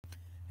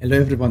Hello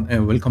everyone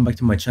and welcome back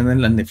to my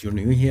channel, and if you're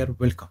new here,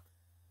 welcome.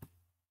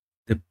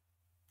 The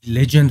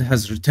legend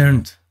has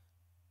returned.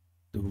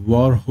 The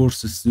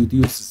Warhorse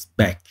Studios is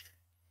back.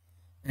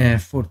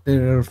 For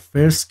their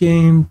first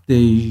game,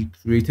 they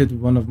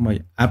created one of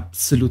my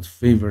absolute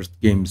favorite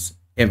games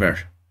ever.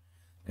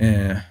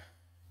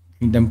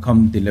 Kingdom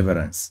Come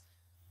Deliverance.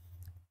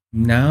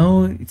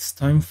 Now it's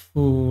time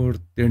for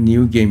their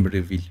new game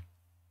reveal.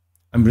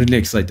 I'm really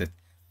excited.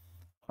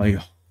 I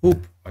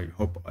hope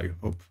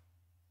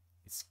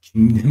it's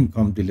Kingdom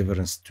Come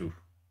Deliverance 2.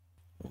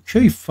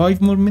 Okay, 5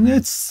 more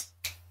minutes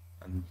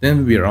and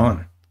then we're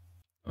on.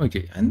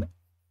 Okay, and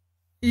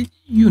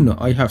you know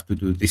I have to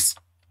do this.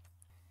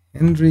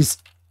 Henry's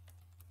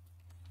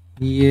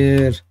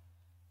here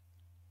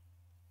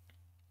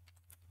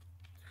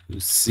to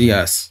see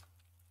us.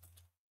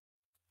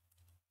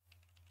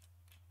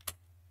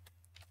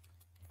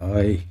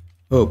 I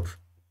hope.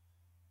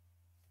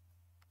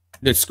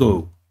 Let's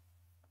go.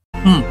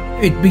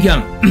 It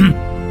began.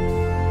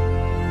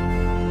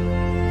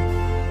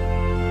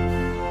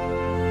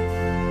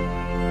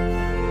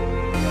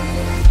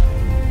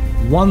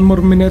 One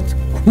more minute.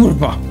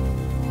 Kurva.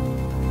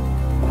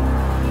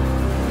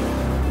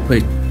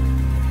 Wait.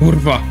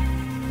 Kurva.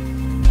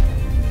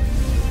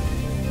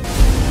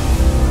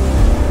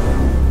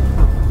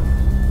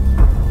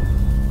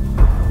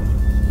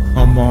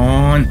 Come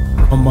on.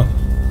 Come on.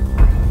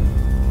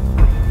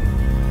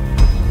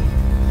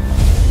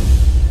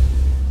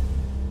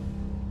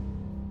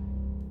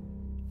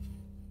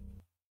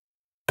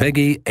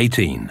 Peggy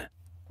 18.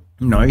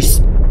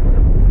 Nice.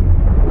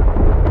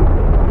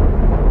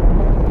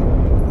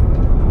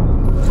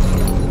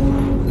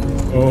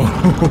 Oh.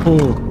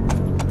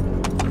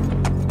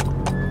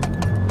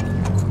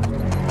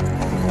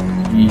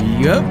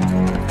 Yep.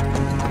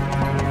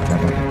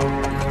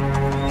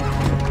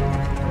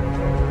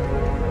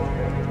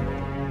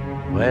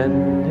 When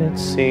it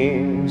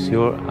seems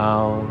you're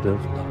out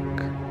of luck,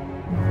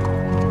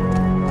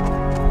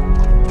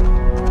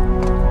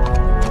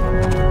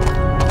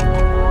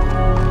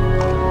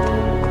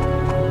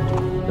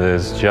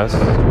 there's just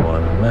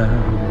one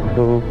man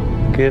who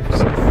gives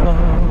a fuck.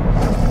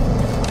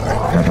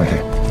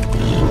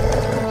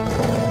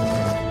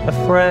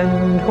 A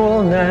friend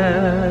who'll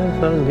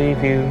never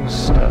leave you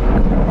stuck.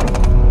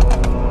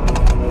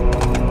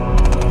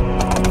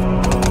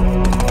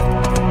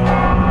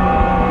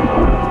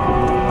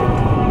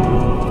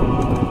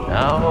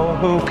 Now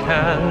who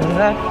can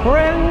that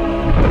friend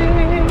be?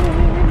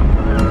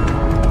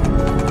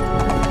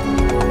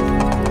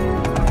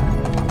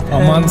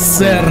 Come on,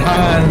 Sir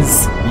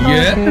Hans.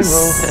 Yes.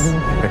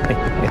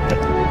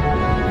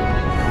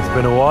 It's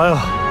been a while,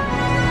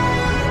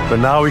 but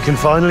now we can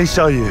finally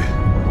show you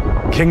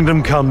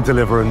Kingdom Come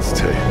Deliverance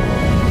 2.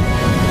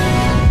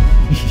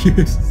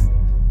 Yes.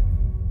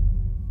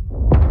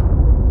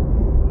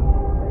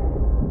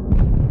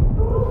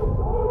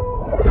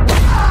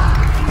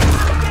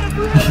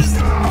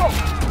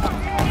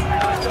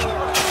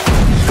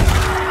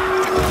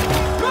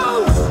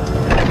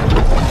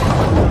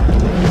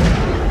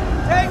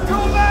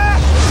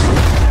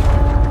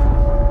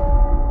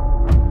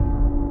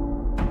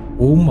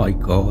 Oh my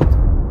god.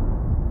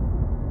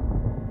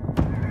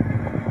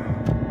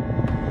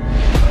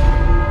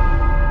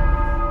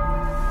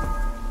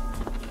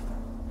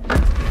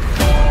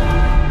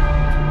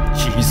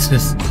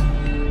 Jesus.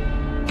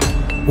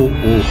 Oh.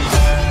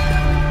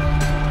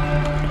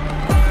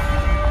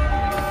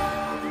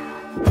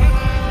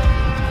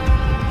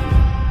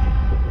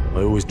 I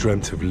always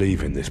dreamt of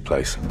leaving this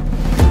place.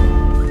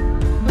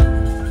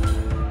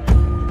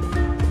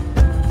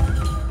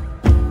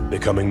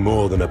 Becoming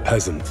more than a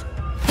peasant.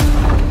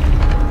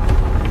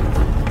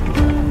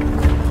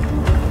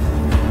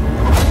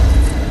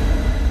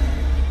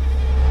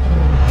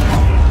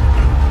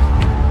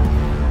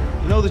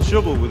 You know the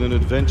trouble with an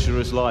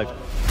adventurous life?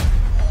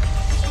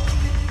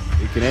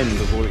 It can end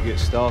before it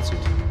gets started.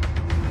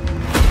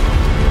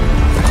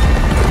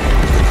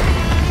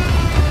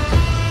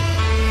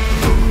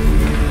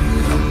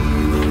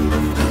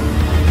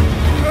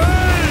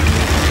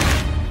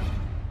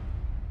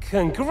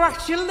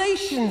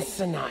 Congratulations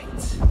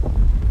tonight!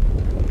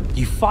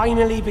 You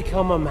finally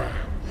become a man.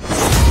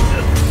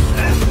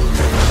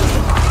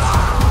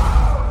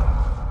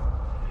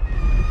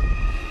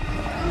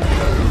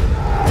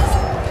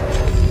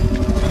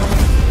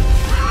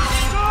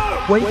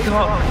 Wake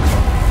up!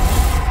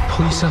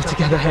 Pull yourself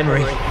together,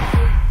 Henry.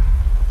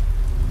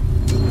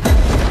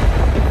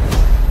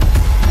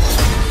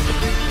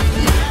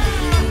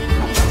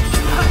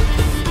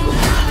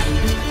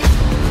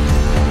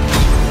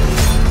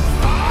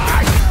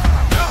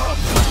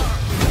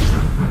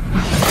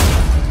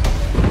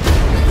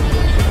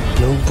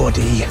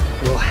 Nobody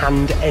will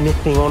hand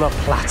anything on a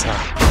platter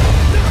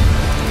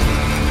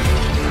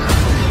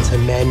to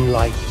men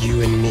like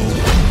you and me.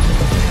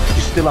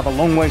 You still have a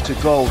long way to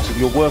go till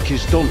your work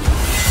is done.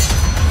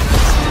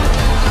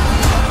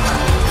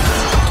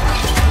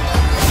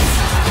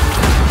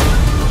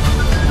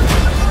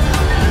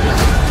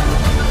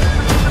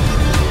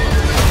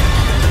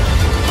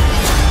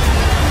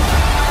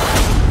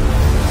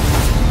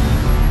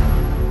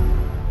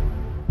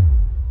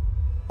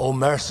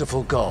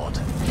 merciful God,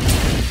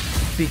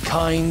 be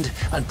kind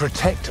and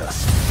protect us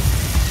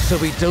so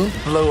we don't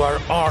blow our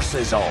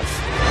arses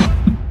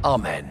off.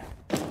 Amen.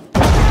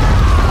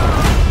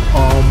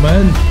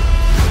 Amen.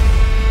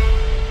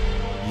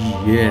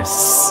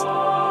 Yes.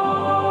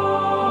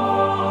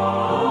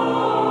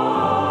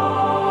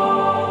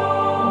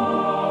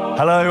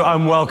 Hello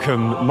and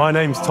welcome. My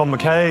name's Tom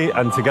McKay,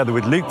 and together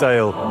with Luke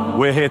Dale,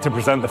 we're here to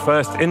present the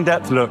first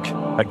in-depth look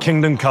at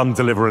Kingdom Come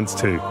Deliverance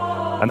 2,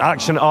 an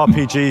action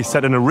RPG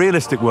set in a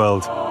realistic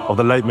world of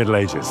the late Middle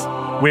Ages.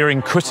 We're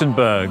in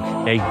Kuttenberg,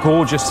 a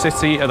gorgeous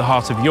city at the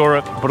heart of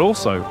Europe, but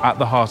also at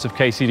the heart of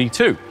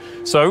KCD2.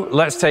 So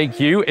let's take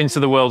you into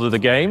the world of the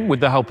game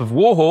with the help of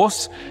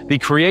Warhorse, the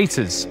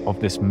creators of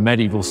this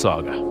medieval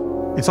saga.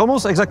 It's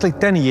almost exactly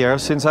 10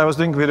 years since I was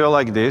doing a video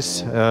like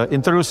this,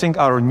 introducing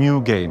our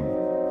new game.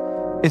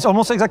 It's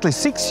almost exactly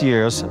 6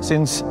 years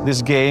since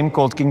this game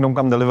called Kingdom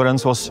Come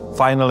Deliverance was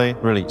finally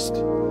released.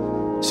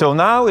 So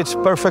now it's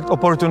perfect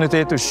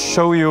opportunity to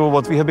show you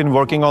what we have been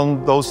working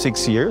on those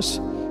 6 years,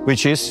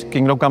 which is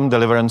Kingdom Come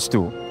Deliverance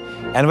 2.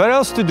 And where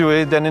else to do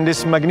it than in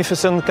this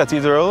magnificent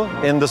cathedral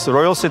in this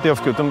royal city of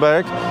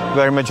Kuttenberg,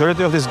 where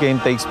majority of this game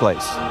takes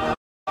place.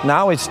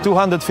 Now it's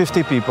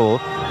 250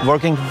 people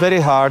working very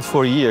hard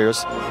for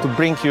years to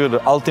bring you the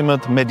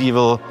ultimate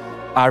medieval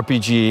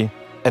RPG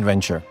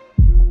adventure.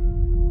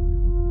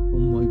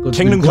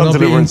 Kingdom Come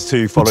Deliverance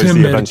 2 follows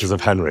the adventures of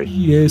Henry,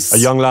 yes, a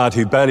young lad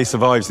who barely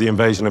survives the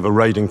invasion of a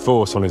raiding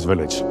force on his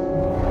village.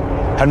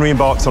 Henry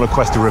embarks on a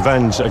quest of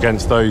revenge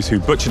against those who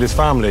butchered his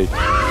family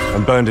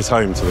and burned his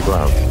home to the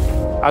ground.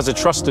 As a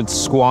trusted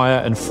squire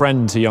and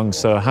friend to young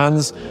Sir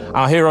Hans,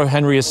 our hero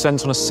Henry is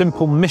sent on a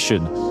simple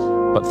mission,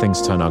 but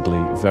things turn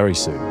ugly very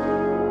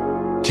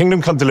soon.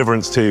 Kingdom Come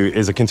Deliverance 2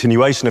 is a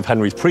continuation of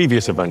Henry's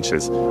previous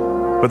adventures,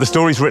 but the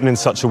story's written in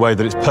such a way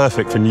that it's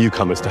perfect for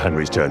newcomers to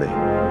Henry's journey.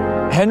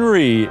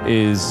 Henry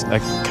is a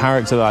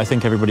character that I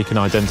think everybody can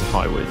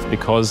identify with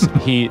because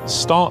he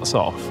starts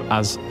off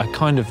as a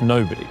kind of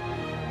nobody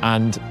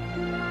and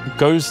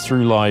goes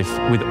through life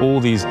with all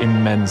these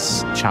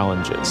immense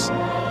challenges.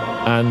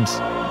 And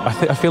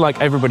I feel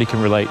like everybody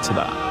can relate to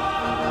that.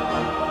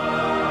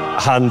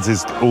 Hans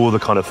is all the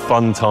kind of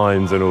fun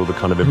times and all the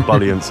kind of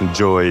ebullience and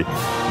joy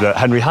that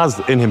Henry has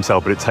in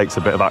himself, but it takes a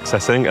bit of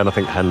accessing, and I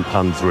think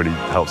Hans really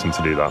helps him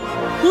to do that.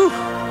 Whew.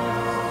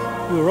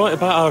 You were right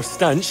about our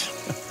stench.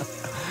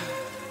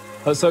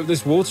 Let's hope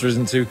this water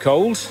isn't too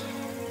cold.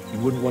 You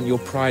wouldn't want your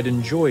pride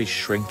and joy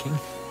shrinking.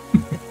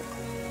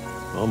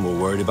 I'm more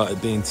worried about it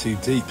being too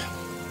deep.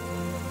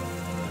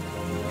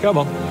 Come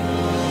on.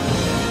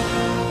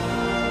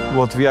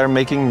 What we are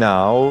making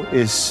now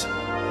is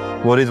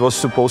what it was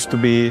supposed to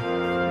be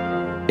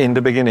in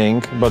the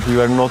beginning, but we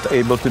were not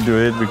able to do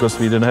it because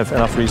we didn't have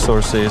enough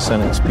resources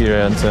and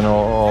experience and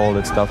all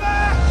that stuff.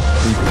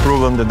 We've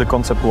proven that the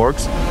concept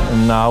works,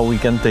 and now we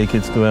can take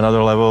it to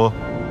another level,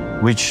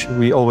 which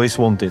we always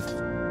wanted.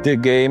 The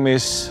game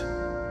is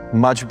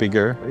much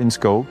bigger in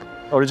scope.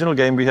 Original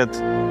game we had,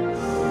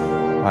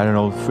 I don't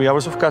know, 3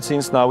 hours of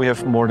cutscenes. Now we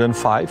have more than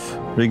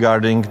 5.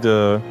 Regarding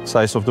the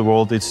size of the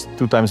world, it's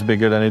 2 times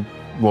bigger than it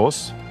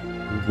was.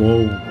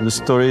 Whoa. The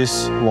story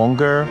is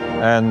longer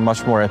and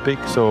much more epic.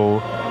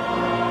 So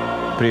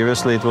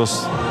previously it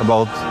was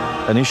about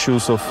an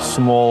issues of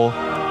small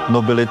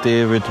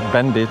nobility with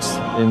bandits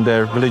in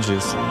their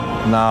villages.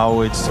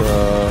 Now it's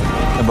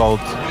about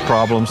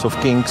problems of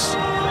kings.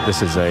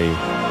 This is a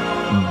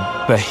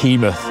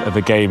behemoth of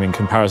a game in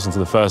comparison to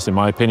the first, in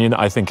my opinion.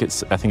 I think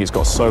it's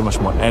got so much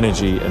more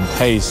energy and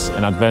pace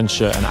and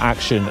adventure and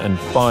action and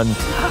fun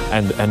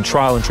and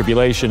trial and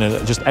tribulation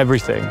and just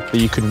everything that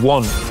you could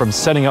want from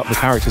setting up the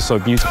characters so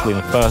beautifully in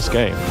the first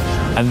game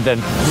and then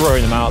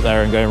throwing them out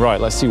there and going,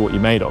 right, let's see what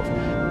you're made of.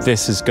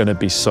 This is going to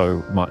be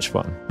so much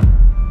fun.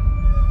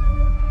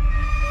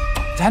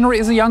 Henry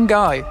is a young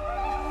guy,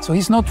 so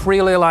he's not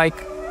really like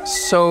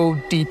so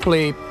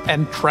deeply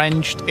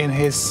entrenched in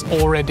his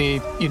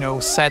already,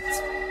 set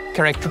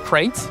character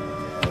traits.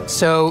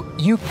 So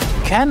you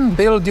can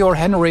build your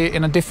Henry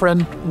in a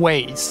different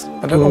ways.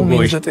 And that all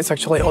means that it's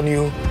actually on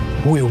you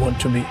who you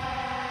want to be.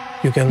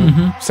 You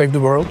can save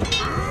the world,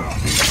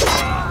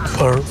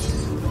 or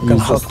you can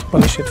help to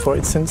punish it for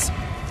its sins.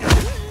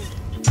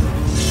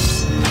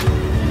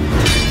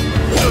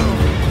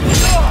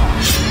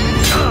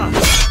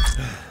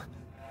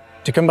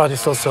 The combat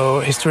is also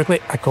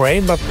historically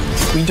accurate, but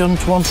we don't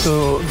want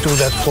to do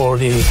that for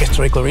the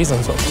historical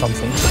reasons of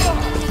something.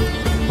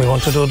 We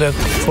want to do that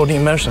for the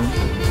immersion,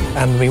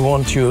 and we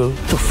want you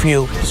to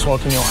feel the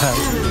sword in your hand.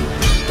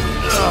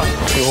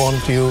 We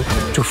want you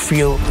to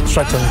feel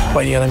threatened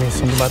by the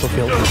enemies on the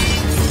battlefield.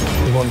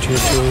 We want you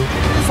to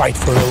fight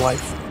for your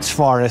life. As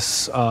far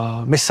as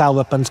missile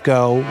weapons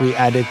go, we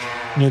added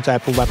new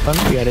type of weapon.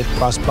 We added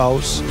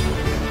crossbows.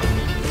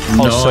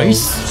 Also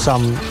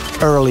some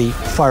early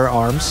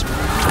firearms.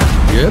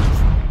 Yep.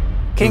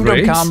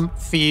 Kingdom Come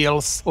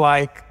feels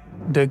like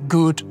the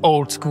good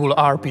old school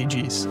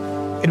RPGs.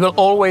 It will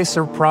always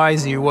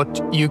surprise you what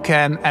you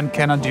can and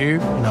cannot do. You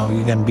know,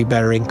 you can be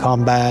better in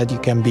combat, you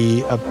can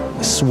be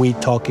a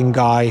sweet-talking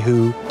guy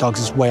who talks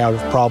his way out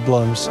of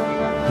problems,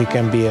 you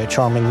can be a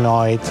charming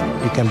knight,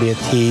 you can be a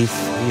thief,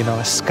 you know,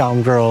 a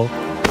scoundrel.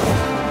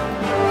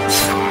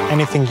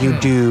 Anything you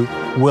do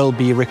will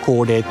be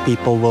recorded,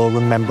 people will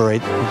remember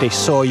it. If they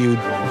saw you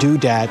do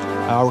that,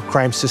 our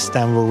crime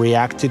system will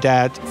react to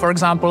that. For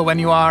example, when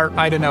you are,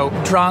 I don't know,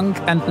 drunk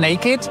and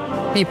naked,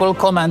 people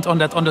comment on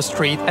that on the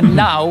street, and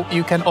now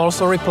you can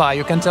also reply.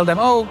 You can tell them,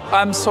 oh,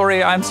 I'm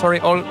sorry,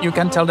 or you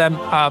can tell them,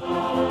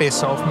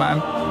 piss off,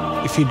 man.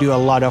 If you do a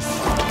lot of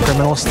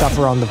criminal stuff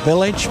around the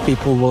village,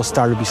 people will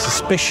start to be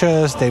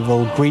suspicious, they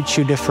will greet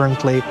you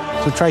differently.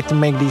 So try to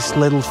make these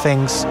little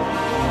things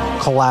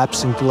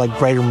collapse into like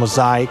greater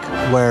mosaic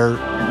where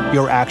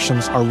your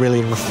actions are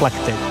really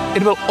reflected.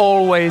 It will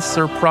always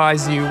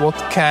surprise you what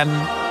can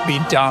be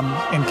done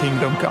in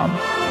Kingdom Come.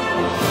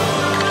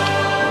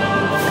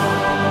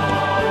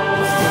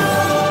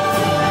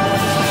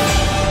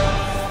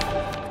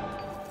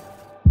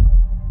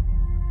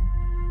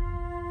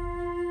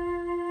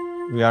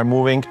 We are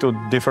moving to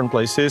different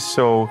places,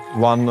 so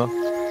one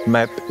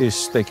map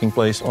is taking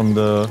place on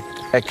the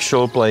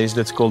actual place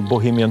that's called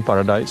Bohemian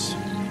Paradise.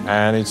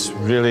 And it's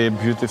really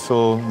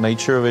beautiful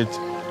nature with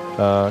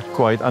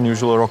quite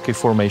unusual rocky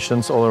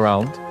formations all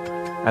around.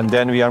 And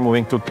then we are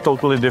moving to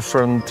totally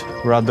different,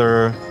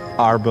 rather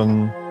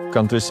urban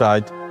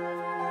countryside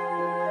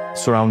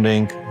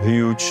surrounding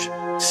huge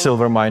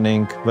silver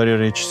mining, very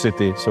rich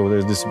city. So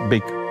there's this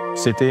big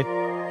city.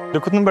 The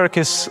Gutenberg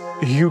is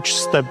a huge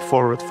step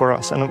forward for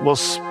us, and it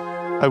was,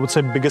 I would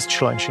say, biggest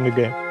challenge in the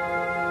game.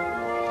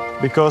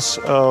 Because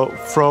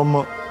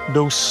from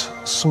those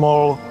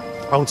small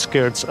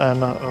outskirts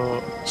and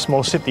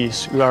small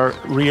cities, we are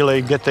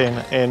really getting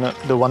in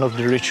one of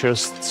the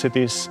richest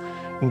cities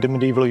in the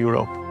medieval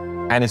Europe.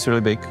 And it's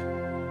really big.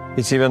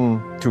 It's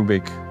even too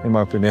big, in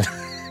my opinion.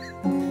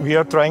 We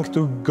are trying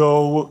to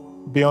go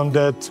beyond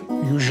that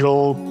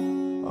usual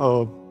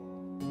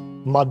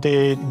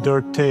muddy,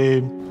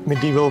 dirty,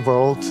 medieval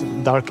world,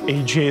 dark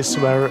ages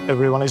where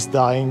everyone is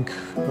dying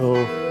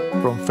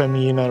from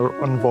famine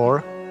and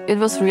war. It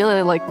was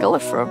really like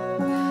colorful,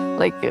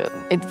 like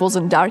it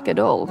wasn't dark at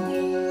all.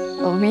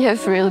 We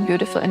have really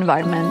beautiful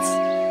environments,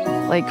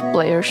 like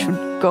players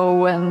should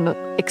go and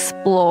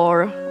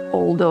explore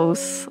all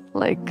those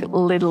like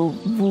little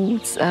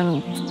woods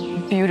and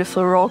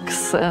beautiful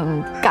rocks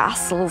and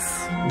castles.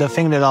 The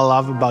thing that I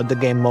love about the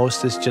game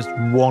most is just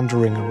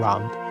wandering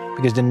around,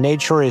 because the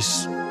nature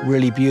is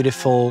really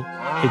beautiful,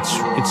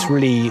 it's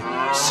really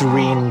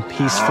serene,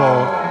 peaceful,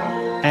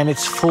 and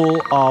it's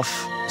full of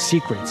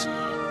secrets.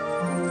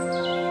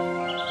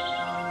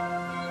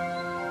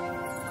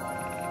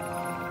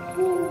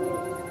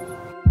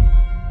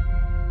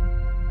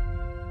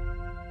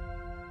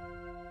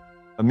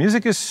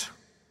 Music is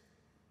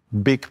a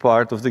big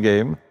part of the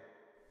game.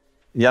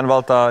 Jan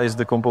Walta is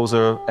the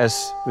composer,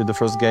 as with the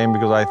first game,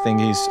 because I think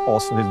he's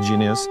awesome, he's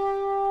genius.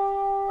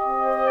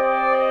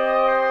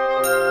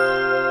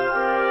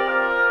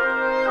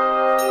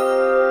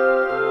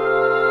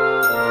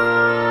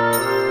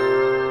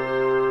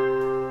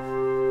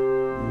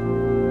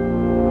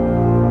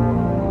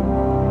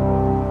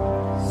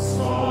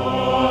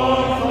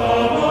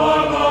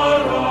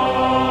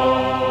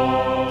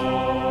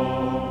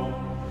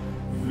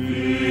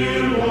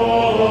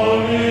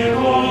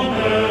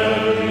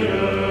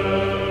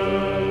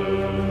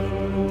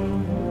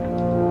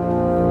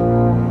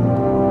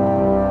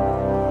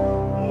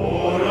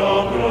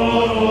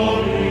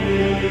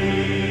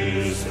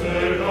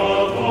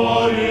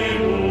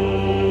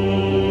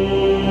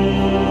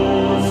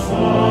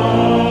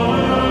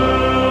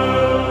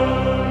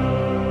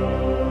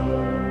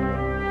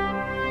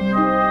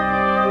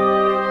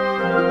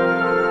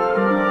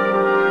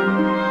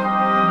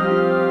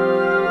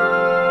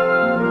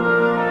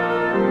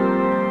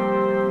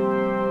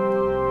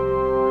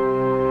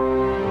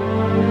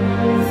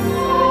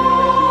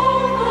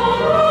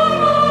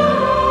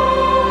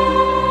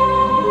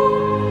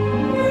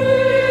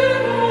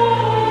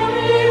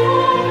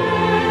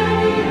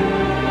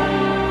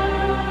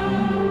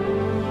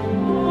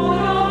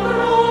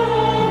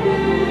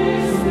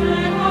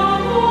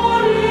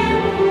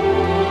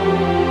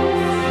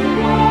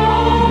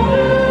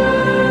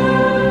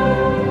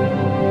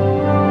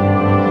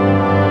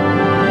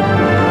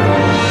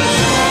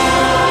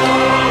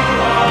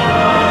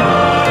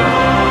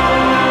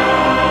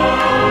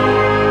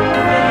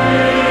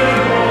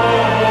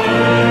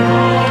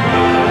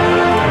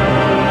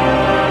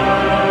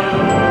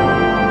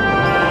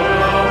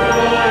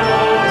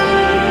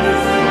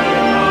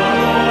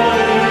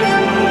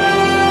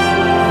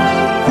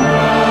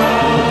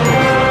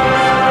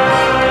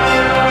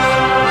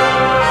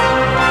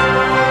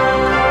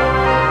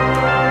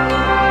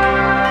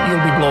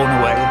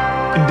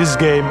 this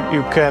game,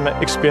 you can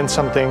experience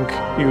something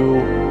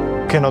you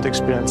cannot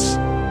experience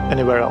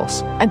anywhere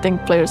else. I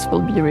think players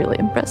will be really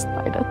impressed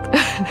by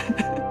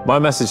that. My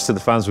message to the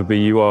fans would be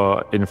you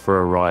are in for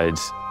a ride.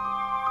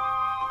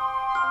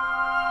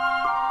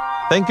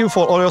 Thank you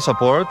for all your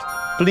support.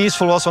 Please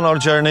follow us on our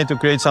journey to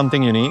create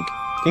something unique.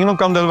 Kingdom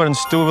Come Deliverance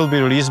 2 will be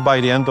released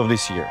by the end of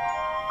this year.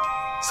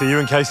 See you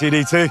in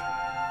KCD 2.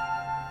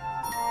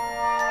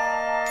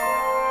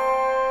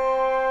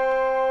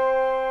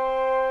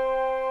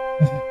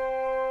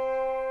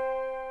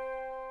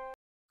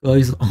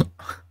 Guys,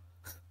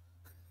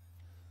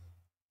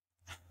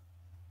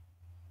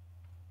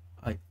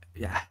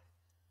 yeah, I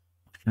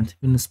can't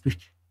even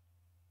speak.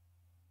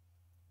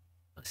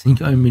 I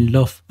think I'm in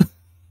love.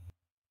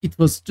 It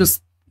was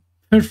just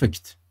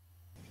perfect.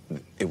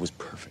 It was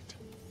perfect.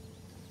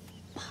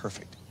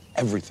 Perfect.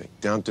 Everything,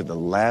 down to the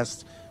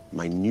last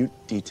minute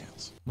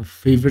details. My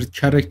favorite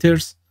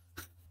characters.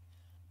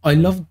 I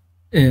love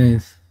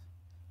that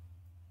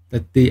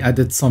they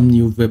added some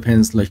new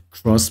weapons like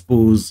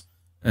crossbows,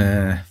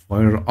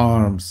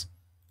 firearms.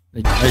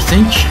 Like I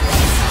think,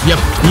 yep.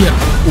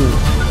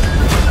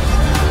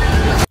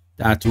 Oh,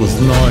 that was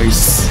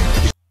nice.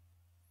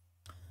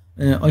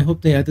 I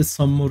hope they added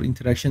some more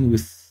interaction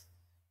with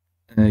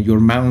your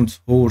mount,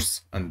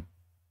 horse, and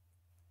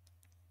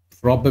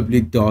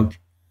probably dog.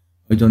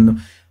 I don't know.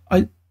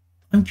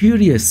 I'm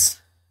curious.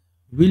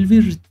 Will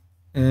we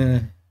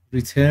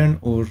return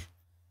or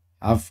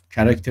have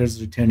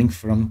characters returning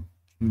from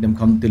Kingdom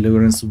Come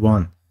Deliverance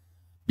 1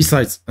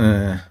 besides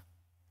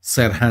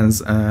Sir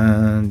Hans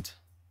and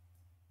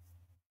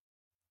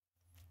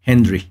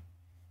Henry?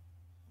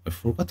 I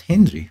forgot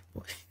Henry.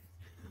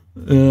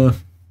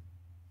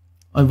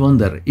 I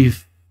wonder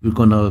if we're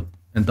gonna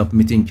end up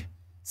meeting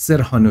Sir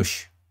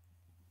Hanush,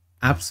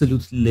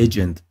 absolute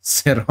legend,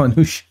 Sir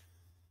Hanush,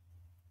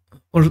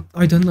 or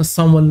I don't know,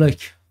 someone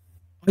like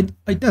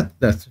I doubt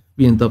that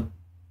we end up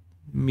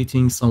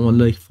meeting someone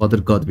like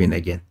Father Godwin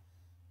again,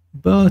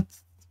 but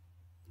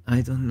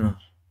I don't know.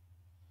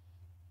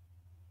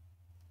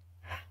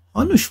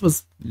 Hanush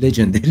was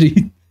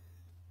legendary,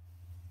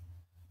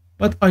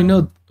 but I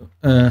know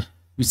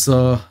we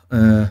saw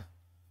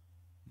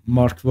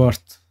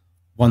Markwart,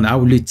 Van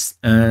Aulitz,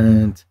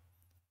 and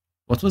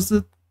what was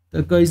the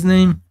guy's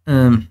name?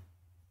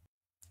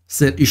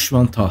 Sir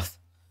Ishwan Toth.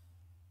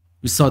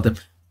 We saw them.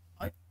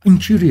 I'm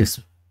curious.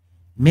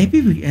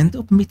 Maybe we end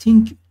up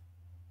meeting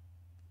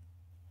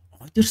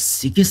either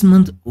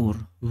Sigismund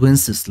or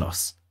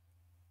Wenceslas.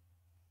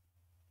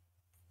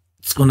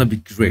 It's gonna be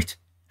great.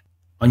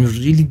 I'm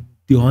really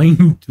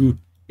dying to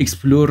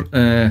explore.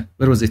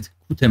 Where was it?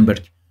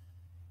 Gutenberg.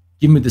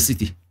 Give me the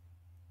city.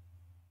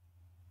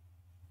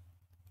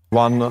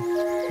 One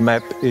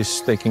map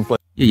is taking place.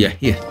 Yeah.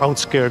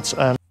 Outskirts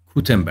and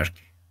Gutenberg.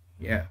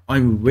 Yeah,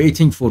 I'm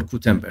waiting for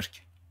Gutenberg.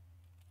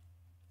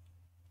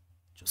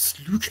 Just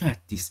look at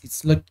this.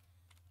 It's like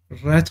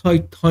rat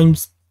height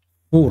times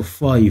 4,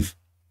 5.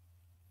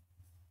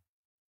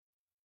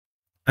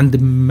 And the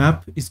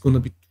map is gonna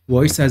be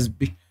twice as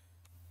big.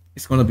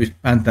 It's gonna be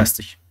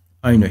fantastic.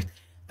 I know it.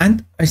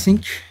 And I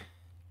think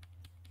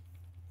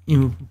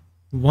in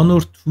one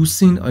or two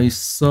scenes I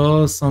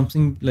saw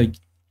something like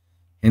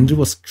Henry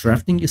was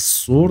crafting a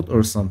sword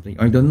or something.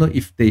 I don't know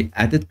if they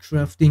added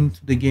crafting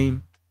to the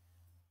game.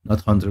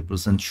 Not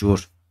 100% sure.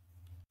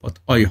 But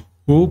I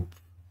hope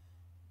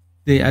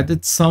they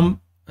added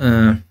some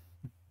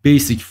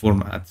basic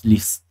form at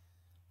least.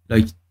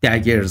 Like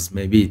daggers,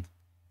 maybe.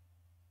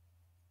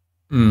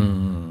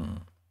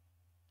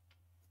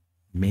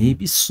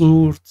 Maybe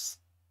swords.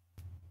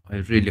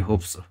 I really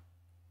hope so.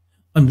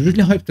 I'm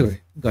really hyped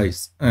today,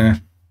 guys.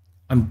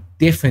 I'm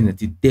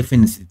definitely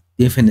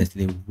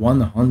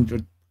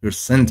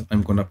 100%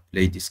 I'm gonna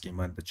play this game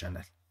on the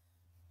channel.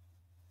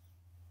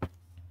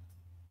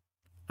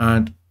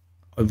 And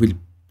I will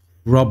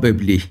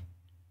probably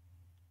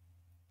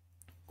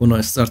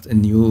gonna start a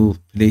new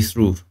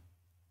playthrough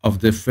of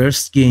the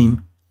first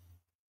game.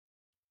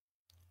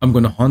 I'm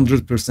gonna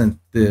 100%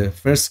 the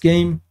first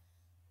game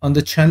on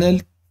the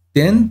channel,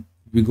 then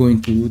we're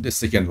going to do the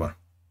second one.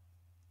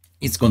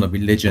 It's gonna be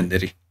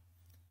legendary.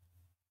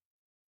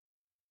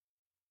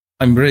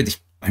 I'm ready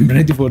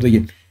for the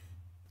game.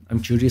 I'm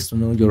curious to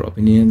know your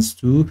opinions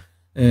too.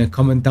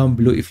 Comment down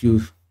below if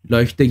you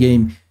like the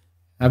game.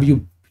 Have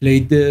you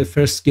played the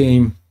first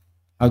game?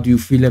 How do you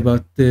feel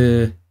about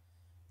the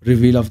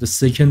reveal of the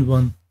second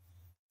one?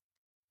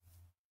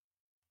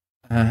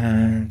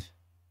 And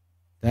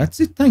that's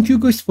it. Thank you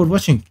guys for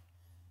watching,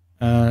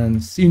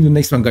 and see you in the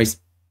next one, guys.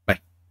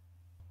 Bye.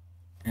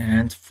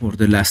 And for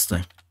the last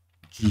time,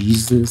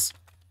 Jesus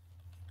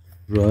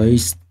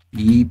Christ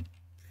be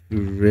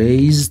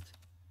praised.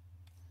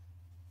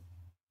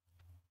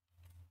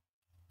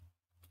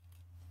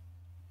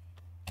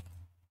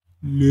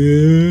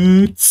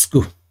 Let's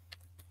go.